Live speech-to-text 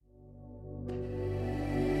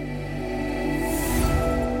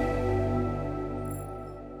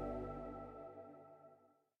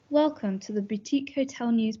Welcome to the Boutique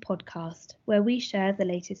Hotel News podcast, where we share the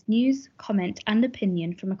latest news, comment, and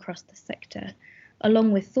opinion from across the sector,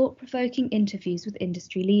 along with thought-provoking interviews with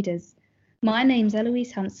industry leaders. My name's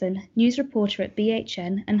Eloise Hanson, news reporter at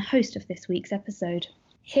BHN and host of this week's episode.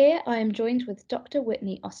 Here I am joined with Dr.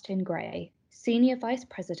 Whitney Austin-Gray, Senior Vice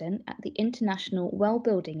President at the International Well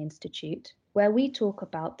Building Institute, where we talk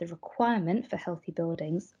about the requirement for healthy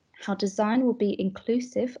buildings, how design will be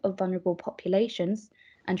inclusive of vulnerable populations,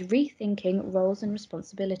 and rethinking roles and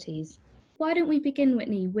responsibilities. Why don't we begin,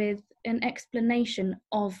 Whitney, with an explanation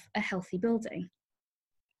of a healthy building?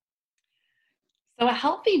 So a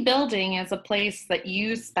healthy building is a place that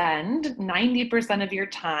you spend 90% of your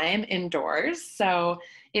time indoors. So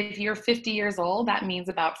if you're 50 years old, that means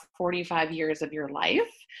about 45 years of your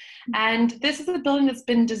life. And this is a building that's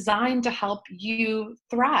been designed to help you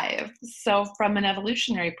thrive. So from an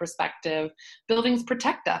evolutionary perspective, buildings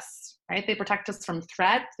protect us, right? They protect us from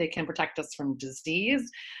threat. They can protect us from disease.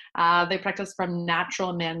 They protect us from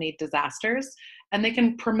natural man-made disasters, and they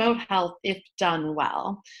can promote health if done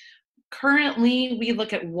well. Currently, we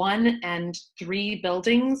look at 1 and 3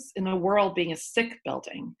 buildings in the world being a sick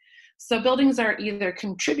building. So buildings are either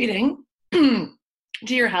contributing to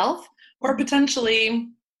your health or potentially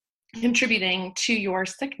contributing to your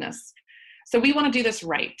sickness. So we want to do this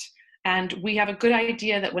right. And we have a good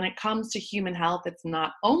idea that when it comes to human health, it's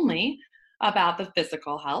not only about the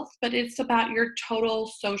physical health, but it's about your total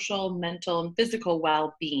social, mental, and physical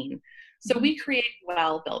well-being. So we create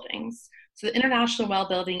well buildings. So the International Well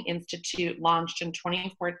Building Institute launched in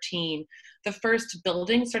 2014 the first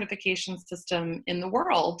building certification system in the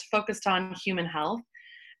world focused on human health.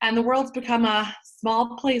 And the world's become a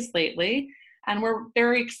small place lately. And we're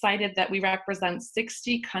very excited that we represent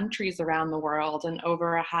 60 countries around the world and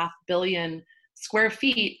over 500 million square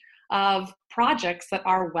feet of projects that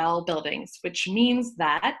are well buildings, which means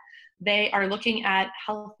that they are looking at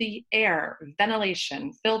healthy air,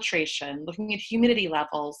 ventilation, filtration, looking at humidity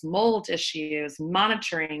levels, mold issues,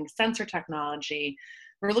 monitoring, sensor technology.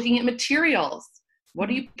 We're looking at materials. What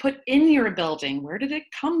do you put in your building? Where did it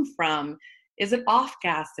come from? Is it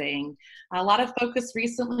off-gassing? A lot of focus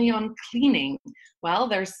recently on cleaning. Well,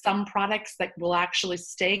 there's some products that will actually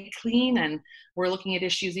stay clean, and we're looking at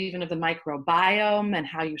issues even of the microbiome and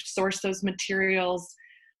how you source those materials.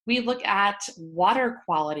 We look at water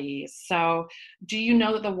quality. So do you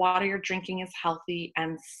know that the water you're drinking is healthy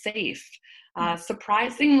and safe?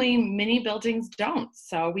 Surprisingly, many buildings don't.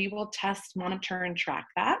 So we will test, monitor, and track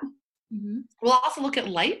that. We'll also look at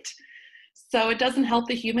light. So it doesn't help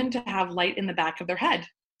the human to have light in the back of their head.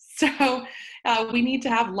 So we need to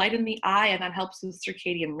have light in the eye, and that helps with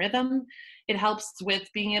circadian rhythm. It helps with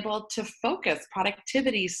being able to focus,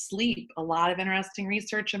 productivity, sleep. A lot of interesting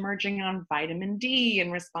research emerging on vitamin D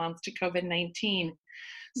in response to COVID-19.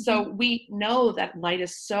 So we know that light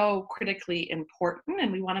is so critically important,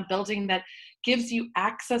 and we want a building that gives you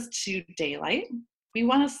access to daylight. We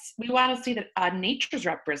want to see that nature is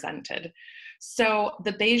represented. So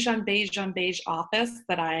the beige on beige office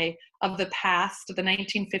of the past, the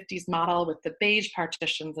 1950s model with the beige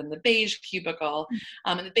partitions and the beige cubicle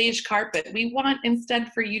and the beige carpet, we want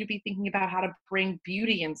instead for you to be thinking about how to bring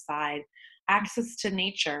beauty inside, access to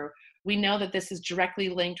nature. We know that this is directly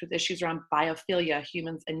linked with issues around biophilia,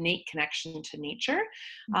 humans' innate connection to nature,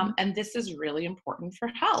 and this is really important for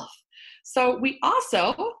health. So we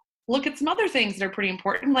also look at some other things that are pretty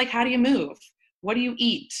important, like how do you move? What do you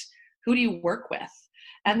eat? Who do you work with?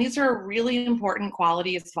 And these are really important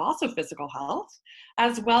qualities of also physical health,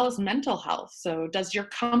 as well as mental health. So does your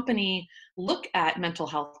company look at mental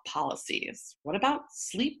health policies? What about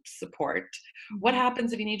sleep support? What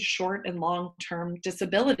happens if you need short and long-term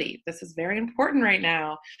disability? This is very important right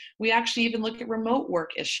now. We actually even look at remote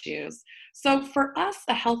work issues. So for us,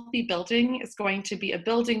 a healthy building is going to be a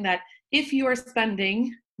building that if you are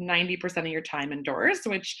spending 90% of your time indoors,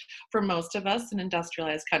 which for most of us in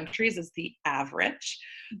industrialized countries is the average,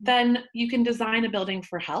 then you can design a building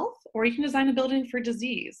for health or you can design a building for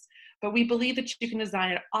disease. But we believe that you can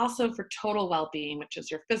design it also for total well-being, which is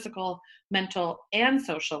your physical, mental, and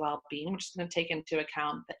social well-being, which is going to take into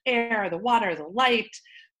account the air, the water, the light,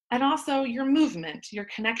 and also your movement, your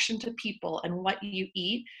connection to people and what you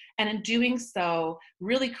eat. And in doing so,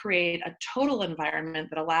 really create a total environment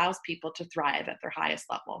that allows people to thrive at their highest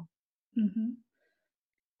level.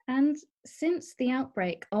 And since the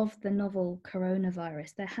outbreak of the novel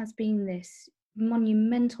coronavirus, there has been this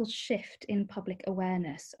monumental shift in public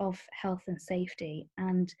awareness of health and safety,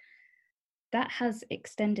 and that has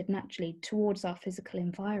extended naturally towards our physical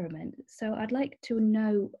environment. So I'd like to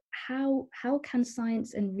know how can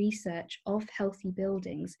science and research of healthy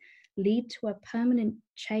buildings lead to a permanent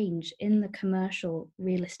change in the commercial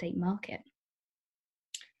real estate market?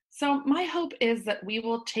 So, my hope is that we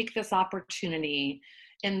will take this opportunity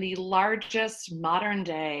in the largest modern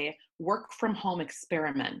day work from home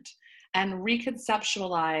experiment and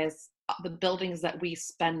reconceptualize the buildings that we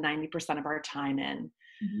spend 90% of our time in.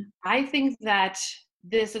 Mhm. I think that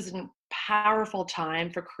this is a powerful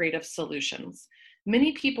time for creative solutions.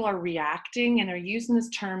 Many people are reacting and are using this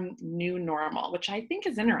term new normal, which I think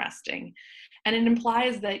is interesting. And it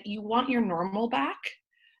implies that you want your normal back.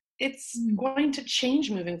 It's Mm. going to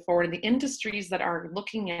change moving forward. And the industries that are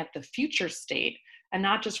looking at the future state and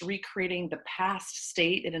not just recreating the past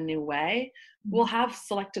state in a new way will Mhm. have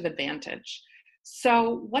selective advantage.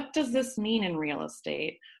 So, what does this mean in real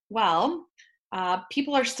estate? Well,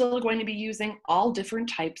 people are still going to be using all different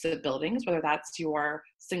types of buildings, whether that's your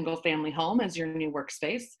single family home as your new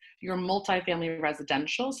workspace, your multifamily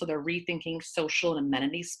residential, so they're rethinking social and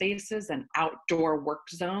amenity spaces and outdoor work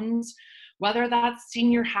zones, whether that's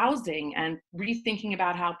senior housing and rethinking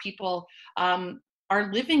about how people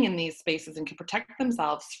are living in these spaces and can protect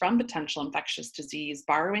themselves from potential infectious disease,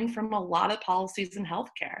 borrowing from a lot of policies in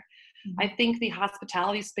healthcare. I Mhm. think the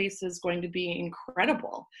hospitality space is going to be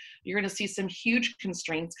incredible. You're going to see some huge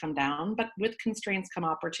constraints come down, but with constraints come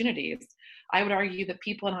opportunities. I would argue that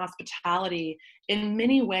people in hospitality, in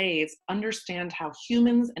many ways, understand how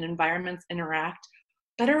humans and environments interact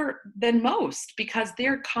better than most because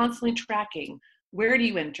they're constantly tracking: where do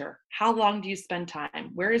you enter? How long do you spend time?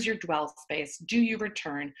 Where is your dwell space? Do you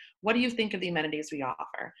return? What do you think of the amenities we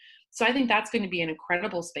offer? So I think that's going to be an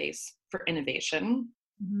incredible space for innovation.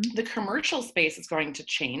 Mhm. The commercial space is going to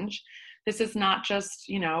change. This is not just,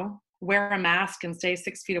 wear a mask and stay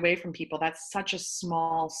 6 feet away from people. That's such a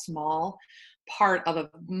small part of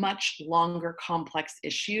a much longer complex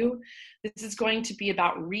issue. This is going to be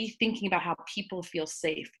about rethinking about how people feel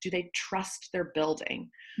safe. Do they trust their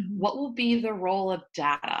building? Mhm. What will be the role of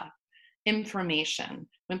data, information?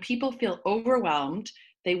 When people feel overwhelmed,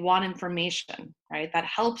 they want information, right? That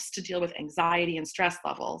helps to deal with anxiety and stress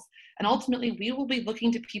levels. And Mhm. ultimately, we will be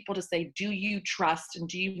looking to people to say, do you trust and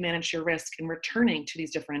do you manage your risk in returning to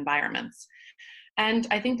these different environments? And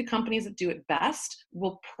I think the companies that do it best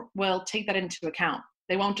will take that into account.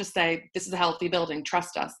 They won't just say, this is a healthy building,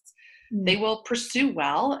 trust us. They Mm. will pursue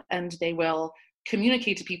well and they will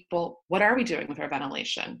communicate to people, what are we doing with our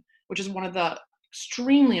ventilation? Which is one of the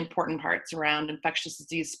extremely important parts around infectious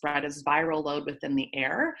disease spread is viral load within the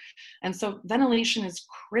air. And so ventilation is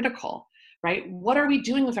critical, right? What are we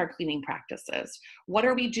doing with our cleaning practices? What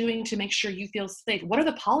are we doing to make sure you feel safe? What are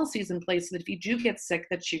the policies in place so that if you do get sick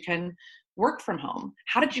that you can work from home?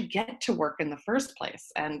 How did you get to work in the first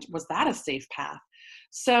place? And was that a safe path?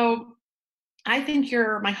 So I think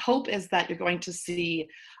my hope is that you're going to see,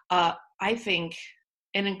 I think,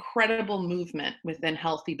 an incredible movement within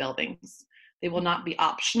healthy buildings. They will not be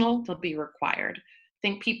optional, they'll be required. I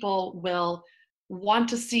think people will want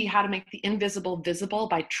to see how to make the invisible visible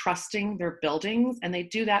by trusting their buildings, and they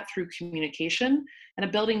do that through communication. And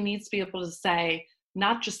a building needs to be able to say,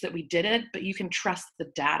 not just that we did it, but you can trust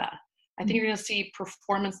the data. I think Mhm. you're going to see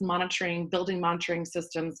performance monitoring, building monitoring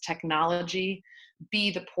systems, technology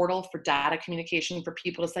be the portal for data communication for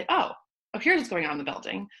people to say, oh, here's what's going on in the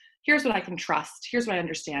building. Here's what I can trust. Here's what I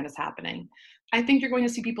understand is happening. I think you're going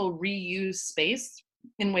to see people reuse space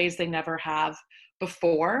in ways they never have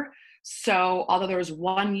before. So although there's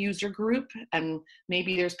one user group and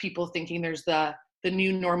maybe there's people thinking there's the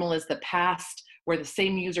new normal is the past where the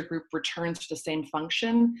same user group returns to the same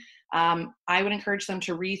function, I would encourage them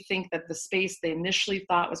to rethink that the space they initially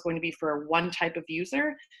thought was going to be for one type of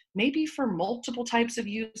user, maybe for multiple types of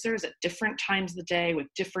users at different times of the day with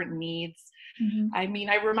different needs. Mhm. I mean,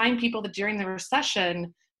 I remind people that during the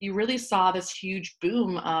recession, you really saw this huge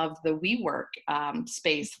boom of the WeWork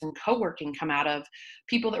space and co-working come out of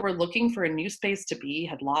people that were looking for a new space to be,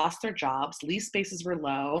 had lost their jobs, lease spaces were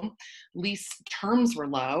low, lease terms were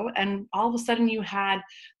low, and all of a sudden you had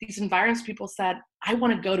these environments people said, I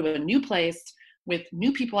want to go to a new place with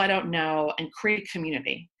new people I don't know and create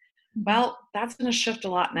community. Mhm. Well, that's going to shift a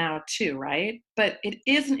lot now too, right? But it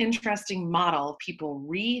is an interesting model of people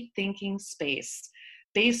rethinking space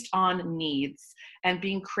based on needs and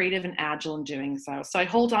being creative and agile in doing so. So I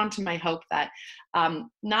hold on to my hope that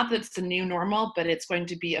not that it's a new normal, but it's going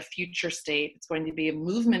to be a future state. It's going to be a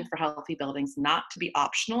movement for healthy buildings, not to be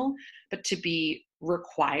optional, but to be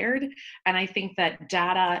required. And I think that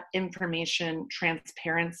data, information,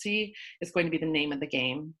 transparency is going to be the name of the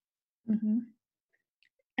game. Mhm.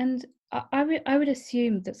 And I would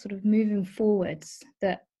assume that sort of moving forwards,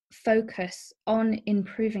 that focus on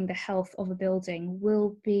improving the health of a building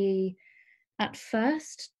will be at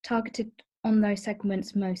first targeted on those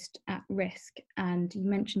segments most at risk. And you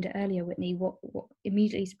mentioned it earlier, Whitney. What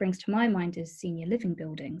immediately springs to my mind is senior living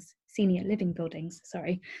buildings.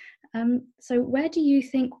 So where do you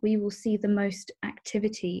think we will see the most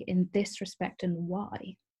activity in this respect, and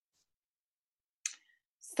why?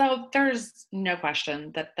 So there's no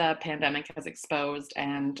question that the pandemic has exposed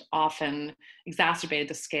and often exacerbated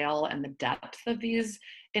the scale and the depth of these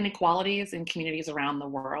inequalities in communities around the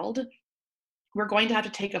world. We're going to have to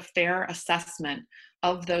take a fair assessment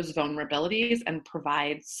of those vulnerabilities and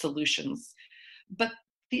provide solutions. But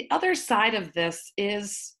the other side of this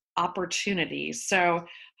is opportunity. So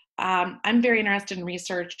I'm very interested in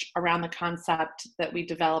research around the concept that we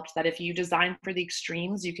developed that if you design for the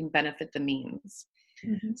extremes, you can benefit the means.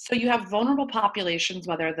 Mm-hmm. So you have vulnerable populations,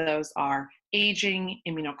 whether those are aging,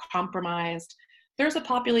 immunocompromised. There's a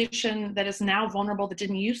population that is now vulnerable that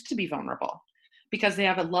didn't used to be vulnerable because they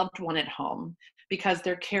have a loved one at home, because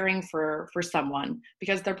they're caring for someone,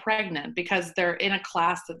 because they're pregnant, because they're in a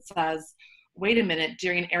class that says, wait a minute,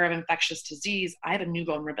 during an era of infectious disease, I have a new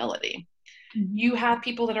vulnerability. Mm-hmm. You have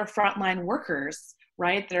people that are frontline workers,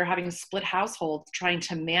 right, that are having split households, trying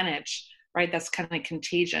to manage, right, that's kind of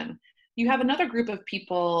contagion. You have another group of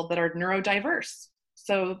people that are neurodiverse,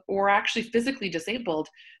 or actually physically disabled,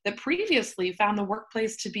 that previously found the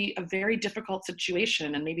workplace to be a very difficult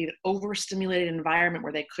situation and maybe an overstimulated environment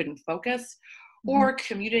where they couldn't focus, or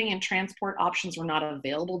commuting and transport options were not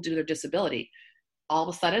available due to their disability. All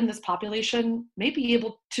of a sudden, this population may be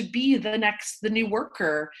able to be the new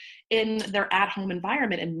worker in their at-home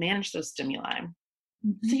environment and manage those stimuli.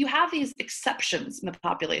 So you have these exceptions in the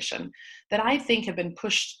population that I think have been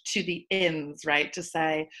pushed to the ends, right? To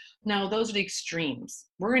say, no, those are the extremes.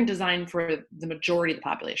 We're going to design for the majority of the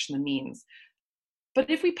population, the means. But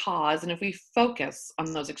if we pause and if we focus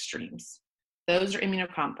on those extremes, those are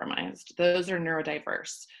immunocompromised, those are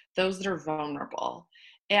neurodiverse, those that are vulnerable.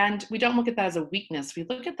 And we don't look at that as a weakness. We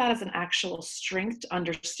look at that as an actual strength to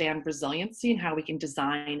understand resiliency and how we can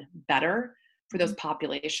design better for those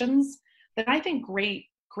populations. Then I think great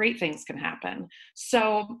things can happen.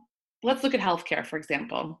 So let's look at healthcare, for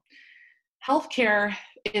example. Healthcare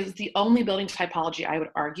is the only building typology, I would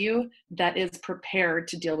argue, that is prepared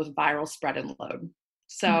to deal with viral spread and load.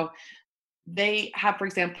 So they have, for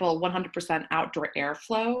example, 100% outdoor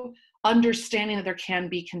airflow, understanding that there can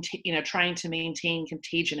be, trying to maintain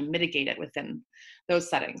contagion and mitigate it within those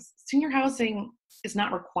settings. Senior housing is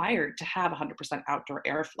not required to have 100% outdoor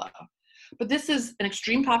airflow. But this is an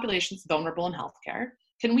extreme population that's vulnerable in healthcare.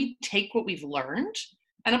 Can we take what we've learned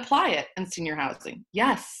and apply it in senior housing?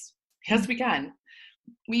 Yes, we can.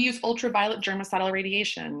 We use ultraviolet germicidal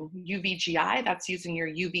radiation, UVGI, that's using your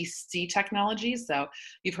UVC technology. So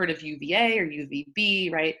you've heard of UVA or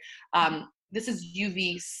UVB, right? This is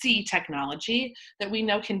UVC technology that we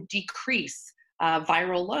know can decrease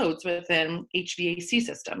viral loads within HVAC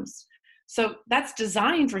systems. So that's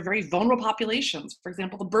designed for very vulnerable populations, for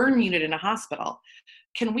example, the burn unit in a hospital.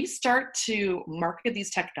 Can we start to market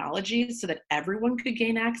these technologies so that everyone could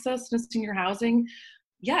gain access to senior housing?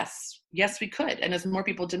 Yes, we could. And as more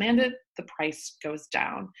people demand it, the price goes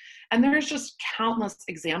down. And there's just countless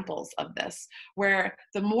examples of this, where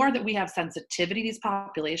the more that we have sensitivity to these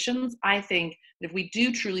populations, I think if we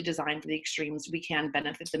do truly design for the extremes, we can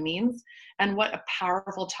benefit the means. And what a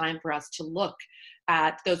powerful time for us to look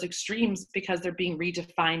at those extremes, because they're being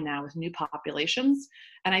redefined now with new populations.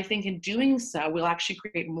 And I think in doing so, we'll actually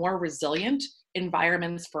create more resilient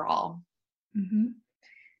environments for all. Mm-hmm.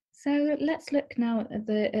 So let's look now at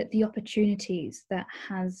the opportunities that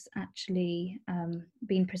has actually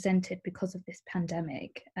been presented because of this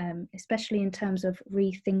pandemic, especially in terms of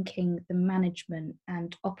rethinking the management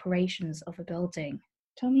and operations of a building.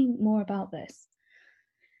 Tell me more about this.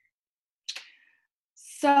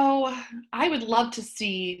 So I would love to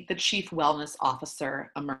see the chief wellness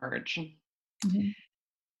officer emerge. Mm-hmm.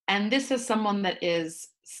 And this is someone that is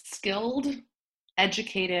skilled,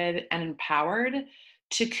 educated, and empowered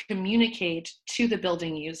to communicate to the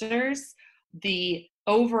building users the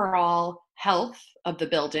overall health of the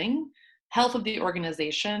building, health of the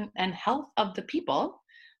organization, and health of the people,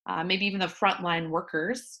 maybe even the frontline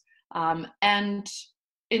workers. And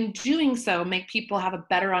in doing so, make people have a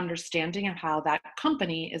better understanding of how that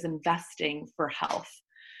company is investing for health.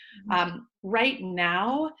 Mm-hmm. Right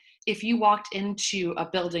now, if you walked into a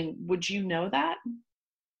building, would you know that?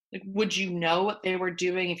 Like, would you know what they were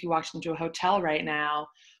doing if you walked into a hotel right now?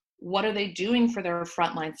 What are they doing for their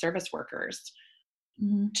frontline service workers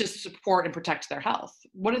to support and protect their health?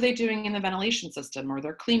 What are they doing in the ventilation system or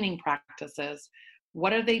their cleaning practices?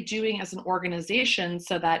 What are they doing as an organization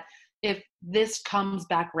so that if this comes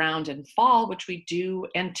back round in fall, which we do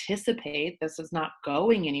anticipate, this is not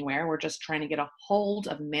going anywhere, we're just trying to get a hold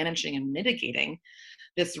of managing and mitigating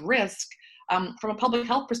this risk. From a public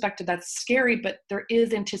health perspective, that's scary, but there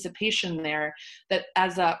is anticipation there that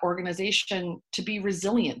as an organization to be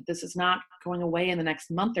resilient, this is not going away in the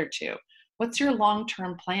next month or two. What's your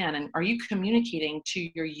long-term plan? And are you communicating to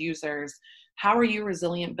your users? How are you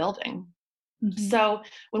resilient building? Mm-hmm. So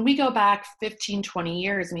when we go back 15, 20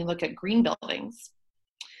 years and we look at green buildings,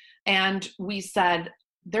 and we said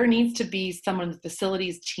there needs to be someone in the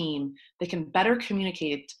facilities team that can better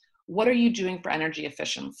communicate, what are you doing for energy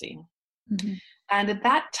efficiency? Mm-hmm. And at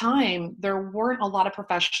that time, there weren't a lot of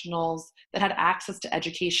professionals that had access to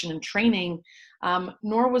education and training,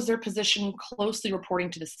 nor was their position closely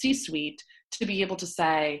reporting to the C-suite to be able to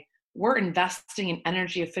say, we're investing in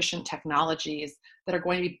energy efficient technologies that are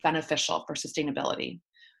going to be beneficial for sustainability.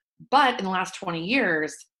 But in the last 20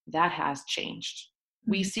 years, that has changed.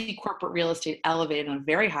 Mm-hmm. We see corporate real estate elevated on a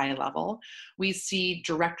very high level. We see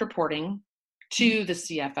direct reporting to the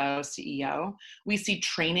CFO, CEO. We see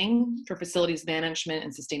training for facilities management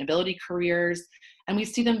and sustainability careers, and we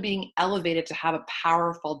see them being elevated to have a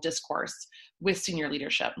powerful discourse with senior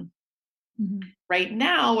leadership. Mm-hmm. Right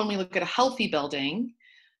now, when we look at a healthy building,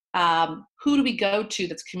 who do we go to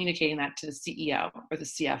that's communicating that to the CEO or the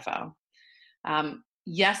CFO?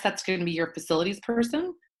 Yes, that's going to be your facilities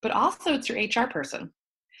person, but also it's your HR person.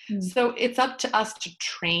 Mm-hmm. So it's up to us to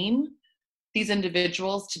train these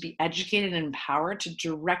individuals to be educated and empowered to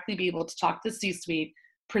directly be able to talk to the C-suite,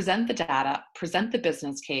 present the data, present the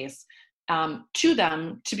business case to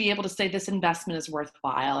them to be able to say this investment is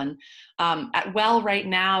worthwhile. And at Well right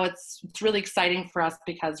now, it's really exciting for us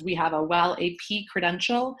because we have a Well AP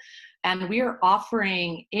credential, and we are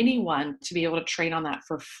offering anyone to be able to train on that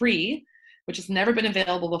for free, which has never been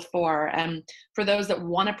available before. And for those that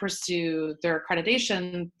want to pursue their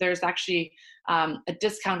accreditation, there's actually a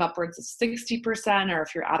discount of upwards of 60%, or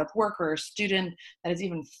if you're out of work or a student, that is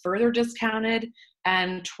even further discounted.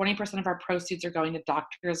 And 20% of our proceeds are going to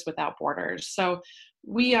Doctors Without Borders. So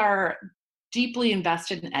we are deeply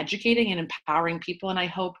invested in educating and empowering people. And I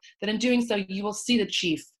hope that in doing so, you will see the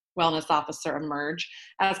Chief Wellness Officer emerge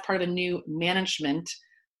as part of a new management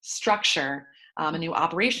structure, a new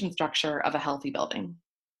operation structure of a healthy building.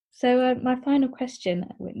 So my final question,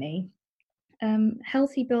 Whitney.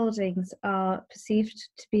 Healthy buildings are perceived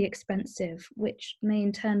to be expensive, which may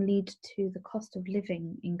in turn lead to the cost of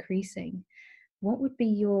living increasing. What would be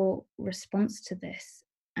your response to this?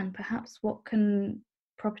 And perhaps what can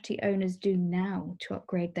property owners do now to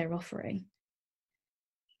upgrade their offering?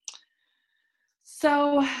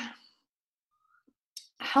 So,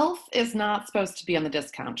 health is not supposed to be on the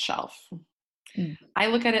discount shelf. I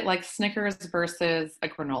look at it like Snickers versus a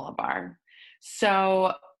granola bar.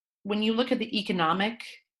 So when you look at the economic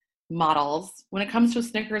models, when it comes to a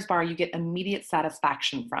Snickers bar, you get immediate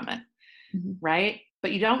satisfaction from it, mm-hmm. right?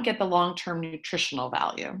 But you don't get the long-term nutritional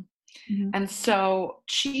value. Mm-hmm. And so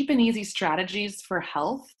cheap and easy strategies for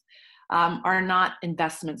health are not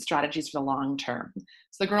investment strategies for the long term.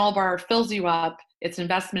 So the granola bar fills you up. It's an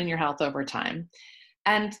investment in your health over time.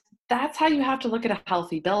 And that's how you have to look at a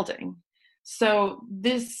healthy building. So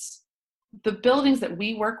the buildings that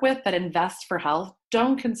we work with that invest for health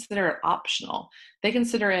don't consider it optional. They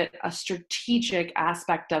consider it a strategic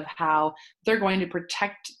aspect of how they're going to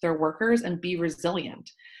protect their workers and be resilient.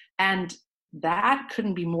 And that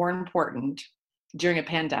couldn't be more important during a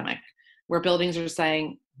pandemic, where buildings are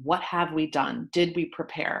saying, what have we done? Did we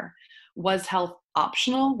prepare? Was health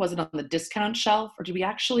optional? Was it on the discount shelf? Or do we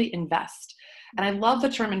actually invest? And I love the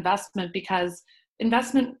term investment because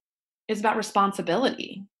investment is about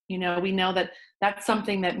responsibility. You know, we know that that's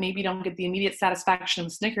something that maybe you don't get the immediate satisfaction of a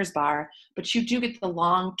Snickers bar, but you do get the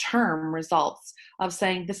long-term results of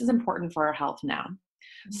saying, this is important for our health now.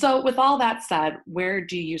 Mm-hmm. So with all that said, where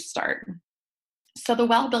do you start? So the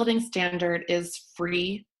Well Building Standard is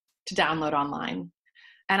free to download online.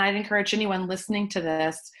 And I'd encourage anyone listening to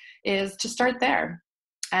this is to start there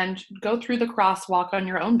and go through the crosswalk on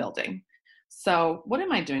your own building. So what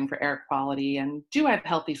am I doing for air quality, and do I have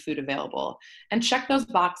healthy food available? And check those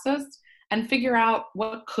boxes and figure out,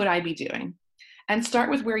 what could I be doing? And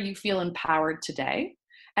start with where you feel empowered today,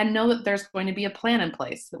 and know that there's going to be a plan in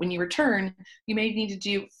place, that when you return, you may need to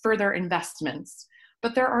do further investments.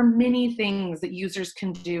 But there are many things that users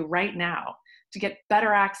can do right now to get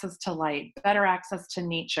better access to light, better access to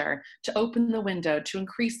nature, to open the window, to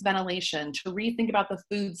increase ventilation, to rethink about the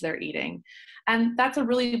foods they're eating. And that's a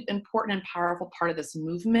really important and powerful part of this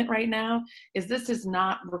movement right now, is this is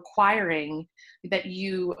not requiring that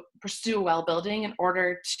you pursue a well building in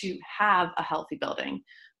order to have a healthy building.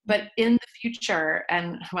 But in the future,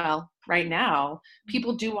 and well, right now,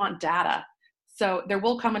 people do want data. So there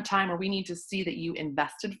will come a time where we need to see that you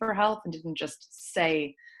invested for health and didn't just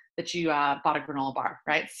say that you bought a granola bar,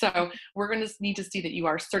 right? So we're going to need to see that you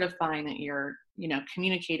are certifying that you're,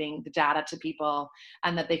 communicating the data to people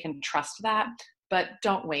and that they can trust that. But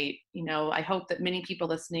don't wait. I hope that many people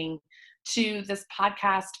listening to this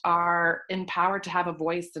podcast are empowered to have a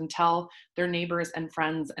voice and tell their neighbors and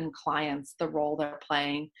friends and clients the role they're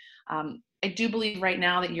playing. I do believe right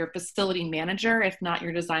now that your facility manager, if not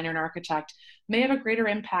your designer and architect, may have a greater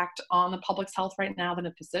impact on the public's health right now than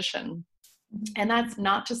a physician. And that's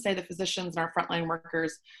not to say the physicians and our frontline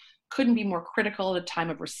workers couldn't be more critical at a time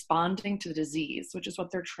of responding to the disease, which is what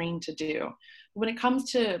they're trained to do. When it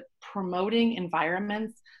comes to promoting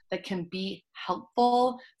environments that can be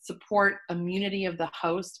helpful, support immunity of the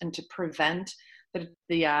host, and to prevent the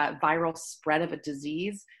viral spread of a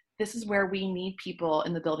disease, this is where we need people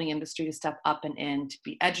in the building industry to step up and in, to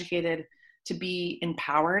be educated, to be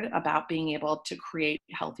empowered about being able to create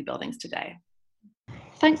healthy buildings today.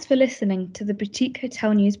 Thanks for listening to the Boutique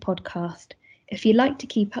Hotel News podcast. If you'd like to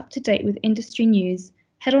keep up to date with industry news,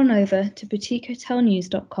 head on over to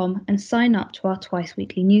boutiquehotelnews.com and sign up to our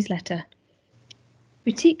twice-weekly newsletter.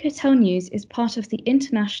 Boutique Hotel News is part of the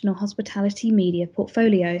International Hospitality Media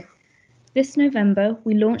portfolio. This November,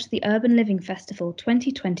 we launched the Urban Living Festival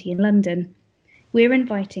 2020 in London. We're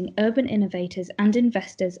inviting urban innovators and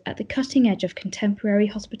investors at the cutting edge of contemporary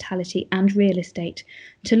hospitality and real estate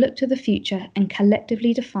to look to the future and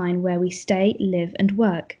collectively define where we stay, live, and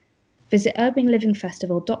work. Visit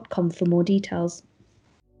urbanlivingfestival.com for more details.